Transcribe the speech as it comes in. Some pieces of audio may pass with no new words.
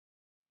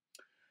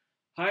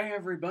Hi,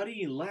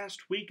 everybody.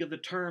 Last week of the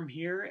term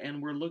here,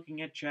 and we're looking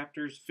at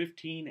chapters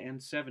 15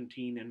 and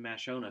 17 in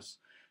Macionis,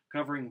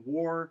 covering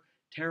war,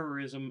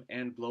 terrorism,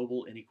 and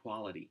global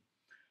inequality.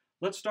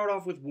 Let's start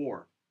off with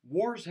war.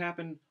 Wars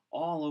happen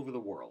all over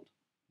the world.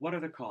 What are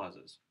the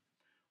causes?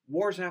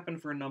 Wars happen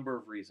for a number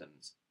of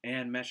reasons,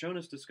 and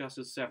Macionis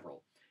discusses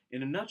several.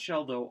 In a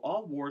nutshell, though,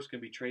 all wars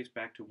can be traced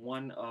back to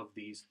one of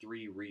these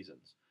three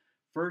reasons.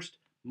 First,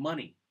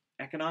 money,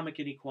 economic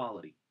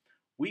inequality.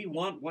 We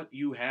want what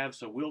you have,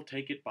 so we'll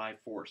take it by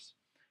force.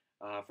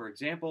 For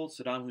example,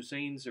 Saddam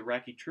Hussein's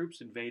Iraqi troops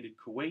invaded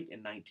Kuwait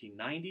in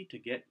 1990 to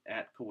get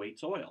at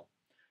Kuwait's oil.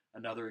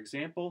 Another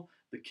example,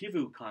 the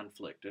Kivu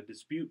conflict, a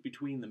dispute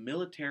between the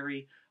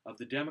military of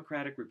the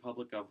Democratic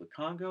Republic of the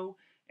Congo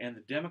and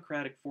the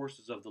Democratic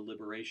Forces of the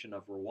Liberation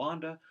of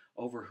Rwanda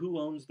over who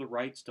owns the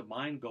rights to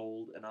mine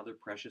gold and other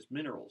precious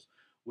minerals,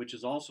 which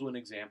is also an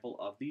example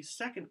of the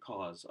second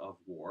cause of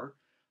war,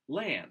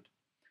 land.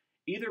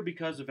 Either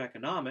because of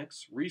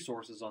economics,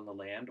 resources on the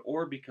land,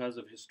 or because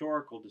of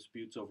historical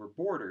disputes over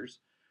borders,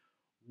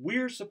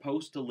 we're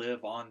supposed to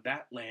live on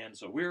that land,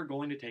 so we're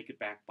going to take it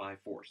back by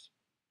force.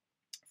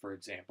 For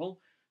example,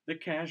 the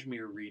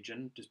Kashmir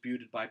region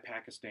disputed by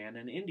Pakistan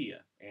and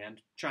India,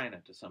 and China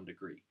to some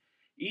degree.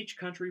 Each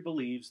country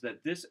believes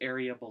that this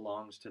area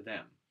belongs to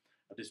them,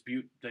 a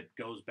dispute that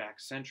goes back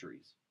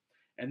centuries.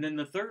 And then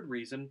the third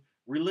reason,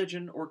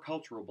 religion or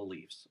cultural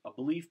beliefs, a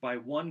belief by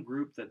one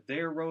group that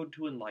their road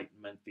to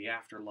enlightenment, the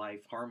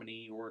afterlife,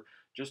 harmony, or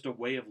just a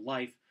way of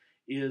life,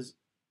 is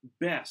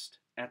best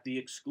at the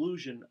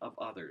exclusion of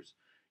others.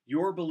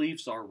 Your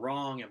beliefs are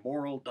wrong,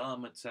 immoral,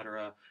 dumb,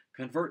 etc.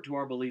 Convert to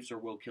our beliefs or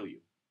we'll kill you.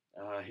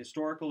 A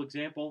historical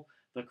example,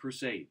 the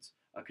Crusades.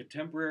 A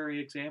contemporary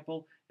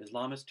example,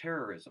 Islamist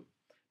terrorism.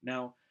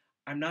 Now,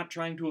 I'm not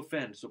trying to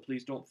offend, so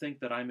please don't think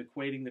that I'm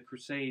equating the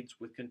Crusades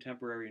with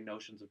contemporary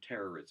notions of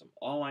terrorism.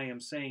 All I am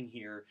saying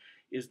here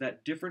is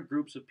that different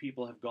groups of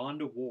people have gone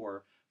to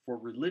war for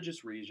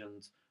religious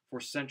reasons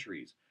for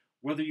centuries.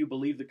 Whether you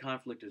believe the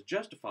conflict is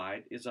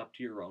justified is up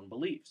to your own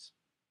beliefs.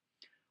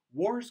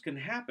 Wars can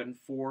happen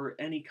for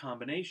any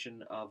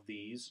combination of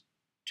these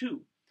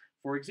two.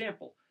 For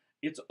example,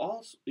 it's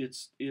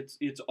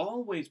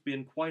always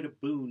been quite a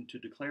boon to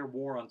declare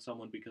war on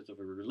someone because of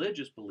their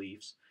religious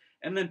beliefs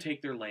and then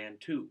take their land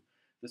too.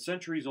 The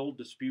centuries-old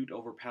dispute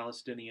over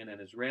Palestinian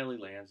and Israeli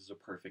lands is a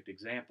perfect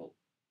example.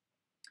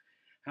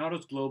 How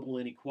does global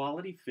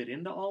inequality fit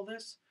into all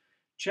this?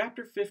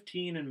 Chapter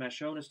 15 in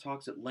Macionis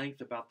talks at length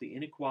about the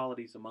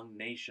inequalities among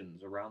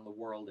nations around the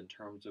world in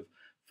terms of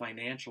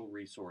financial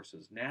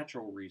resources,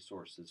 natural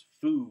resources,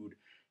 food,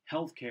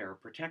 healthcare,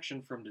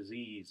 protection from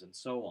disease, and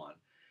so on.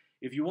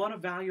 If you want a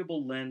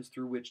valuable lens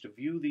through which to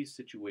view these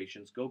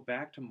situations, go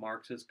back to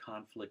Marx's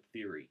conflict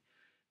theory.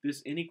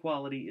 This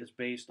inequality is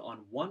based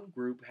on one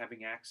group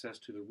having access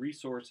to the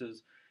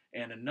resources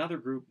and another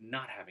group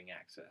not having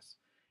access.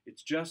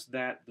 It's just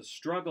that the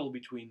struggle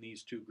between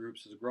these two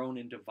groups has grown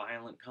into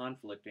violent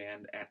conflict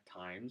and, at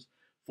times,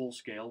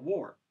 full-scale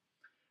war.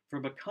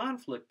 From a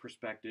conflict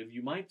perspective,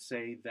 you might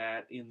say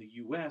that in the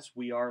U.S.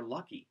 we are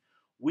lucky.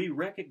 We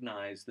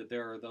recognize that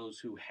there are those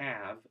who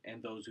have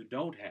and those who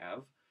don't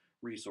have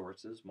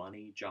resources,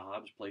 money,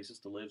 jobs, places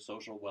to live,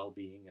 social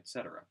well-being,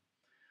 etc.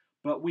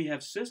 But we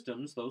have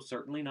systems, though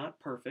certainly not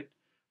perfect,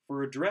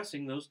 for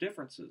addressing those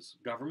differences.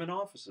 Government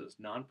offices,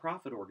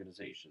 nonprofit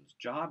organizations,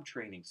 job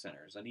training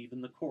centers, and even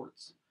the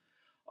courts.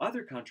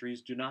 Other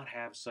countries do not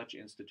have such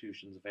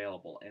institutions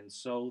available, and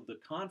so the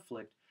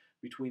conflict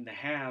between the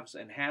haves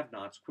and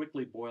have-nots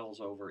quickly boils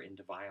over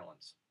into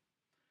violence.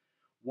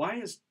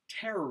 Why is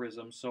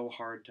terrorism so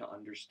hard to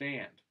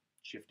understand?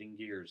 Shifting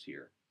gears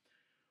here.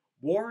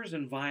 Wars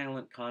and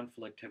violent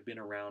conflict have been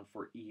around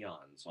for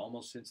eons.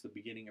 Almost since the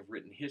beginning of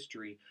written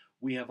history,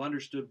 we have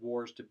understood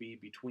wars to be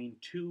between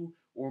two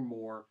or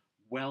more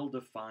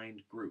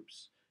well-defined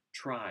groups: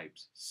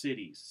 tribes,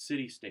 cities,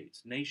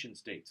 city-states,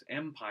 nation-states,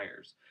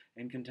 empires,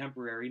 and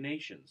contemporary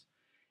nations.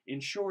 In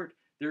short,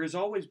 there has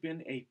always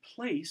been a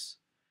place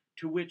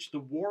to which the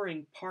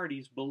warring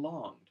parties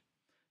belonged.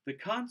 The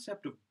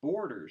concept of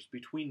borders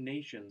between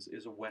nations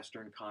is a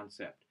Western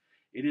concept.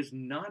 It is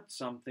not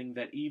something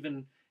that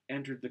even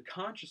entered the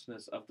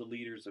consciousness of the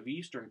leaders of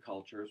Eastern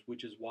cultures,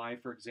 which is why,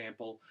 for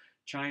example,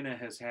 China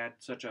has had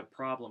such a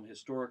problem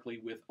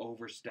historically with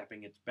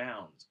overstepping its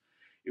bounds.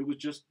 It was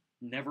just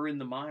never in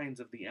the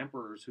minds of the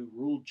emperors who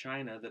ruled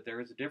China that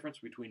there is a difference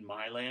between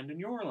my land and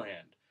your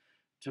land.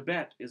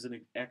 Tibet is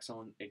an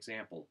excellent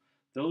example.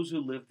 Those who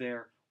live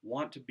there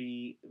want to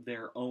be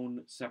their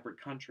own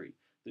separate country.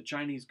 The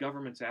Chinese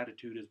government's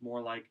attitude is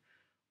more like,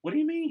 what do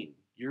you mean?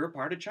 You're a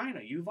part of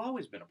China. You've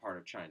always been a part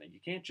of China. You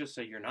can't just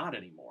say you're not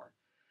anymore.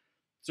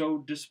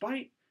 So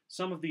despite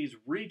some of these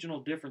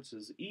regional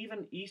differences,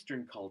 even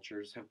Eastern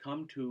cultures have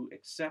come to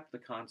accept the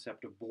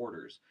concept of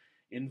borders,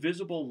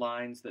 invisible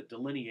lines that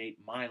delineate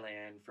my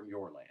land from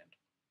your land.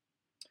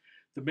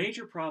 The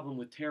major problem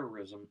with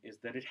terrorism is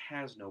that it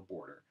has no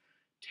border.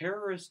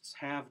 Terrorists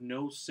have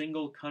no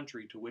single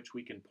country to which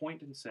we can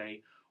point and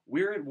say,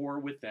 we're at war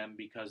with them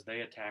because they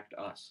attacked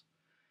us.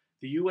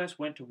 The US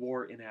went to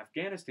war in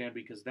Afghanistan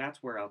because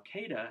that's where Al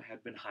Qaeda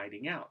had been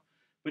hiding out.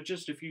 But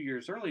just a few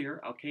years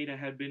earlier, Al Qaeda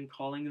had been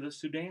calling the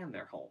Sudan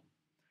their home.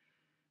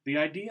 The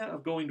idea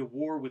of going to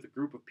war with a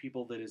group of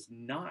people that is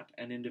not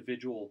an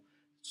individual,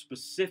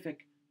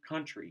 specific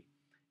country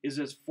is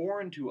as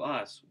foreign to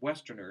us,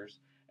 Westerners,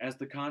 as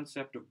the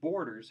concept of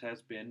borders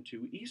has been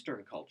to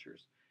Eastern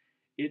cultures.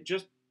 It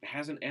just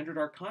hasn't entered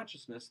our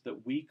consciousness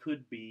that we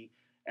could be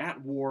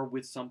at war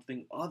with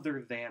something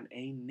other than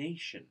a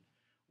nation,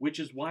 which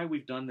is why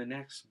we've done the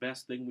next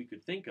best thing we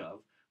could think of,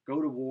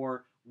 go to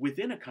war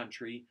within a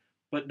country,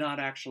 but not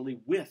actually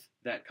with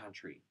that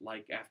country,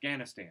 like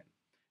Afghanistan.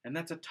 And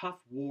that's a tough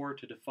war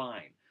to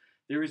define.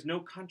 There is no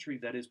country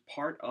that is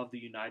part of the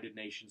United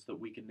Nations that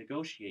we can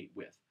negotiate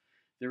with.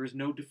 There is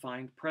no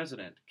defined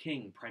president,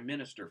 king, prime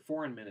minister,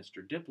 foreign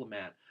minister,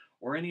 diplomat,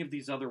 or any of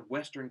these other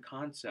Western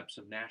concepts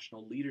of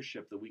national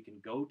leadership that we can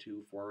go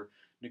to for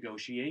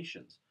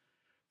negotiations.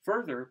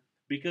 Further,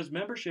 because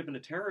membership in a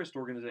terrorist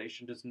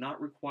organization does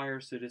not require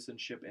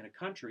citizenship in a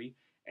country,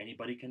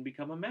 anybody can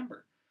become a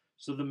member.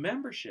 So the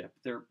membership,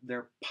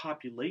 their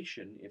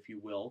population, if you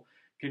will,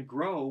 can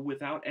grow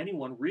without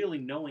anyone really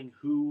knowing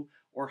who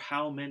or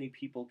how many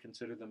people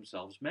consider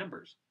themselves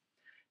members.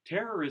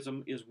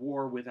 Terrorism is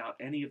war without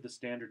any of the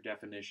standard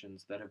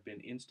definitions that have been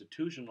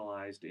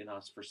institutionalized in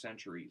us for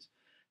centuries.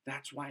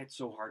 That's why it's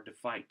so hard to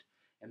fight,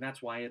 and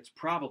that's why it's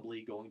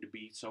probably going to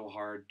be so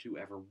hard to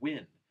ever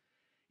win.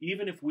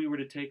 Even if we were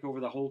to take over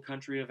the whole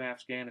country of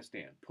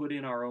Afghanistan, put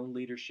in our own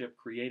leadership,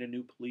 create a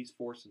new police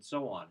force, and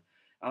so on,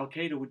 Al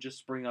Qaeda would just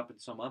spring up in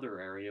some other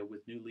area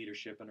with new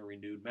leadership and a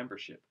renewed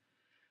membership.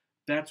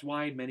 That's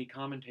why many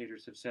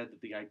commentators have said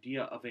that the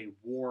idea of a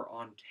war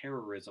on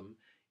terrorism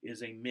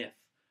is a myth,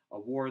 a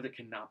war that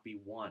cannot be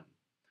won.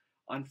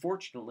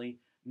 Unfortunately,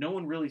 no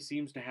one really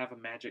seems to have a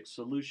magic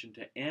solution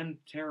to end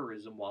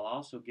terrorism while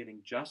also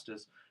getting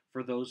justice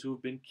for those who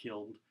have been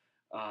killed,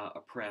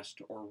 oppressed,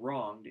 or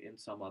wronged in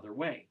some other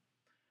way.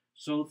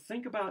 So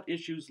think about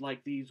issues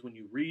like these when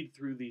you read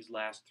through these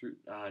last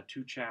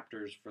two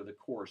chapters for the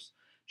course,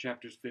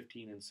 chapters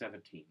 15 and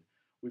 17.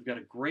 We've got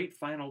a great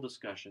final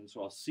discussion,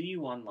 so I'll see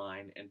you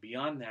online, and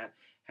beyond that,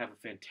 have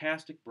a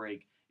fantastic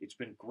break. It's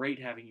been great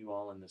having you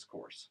all in this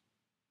course.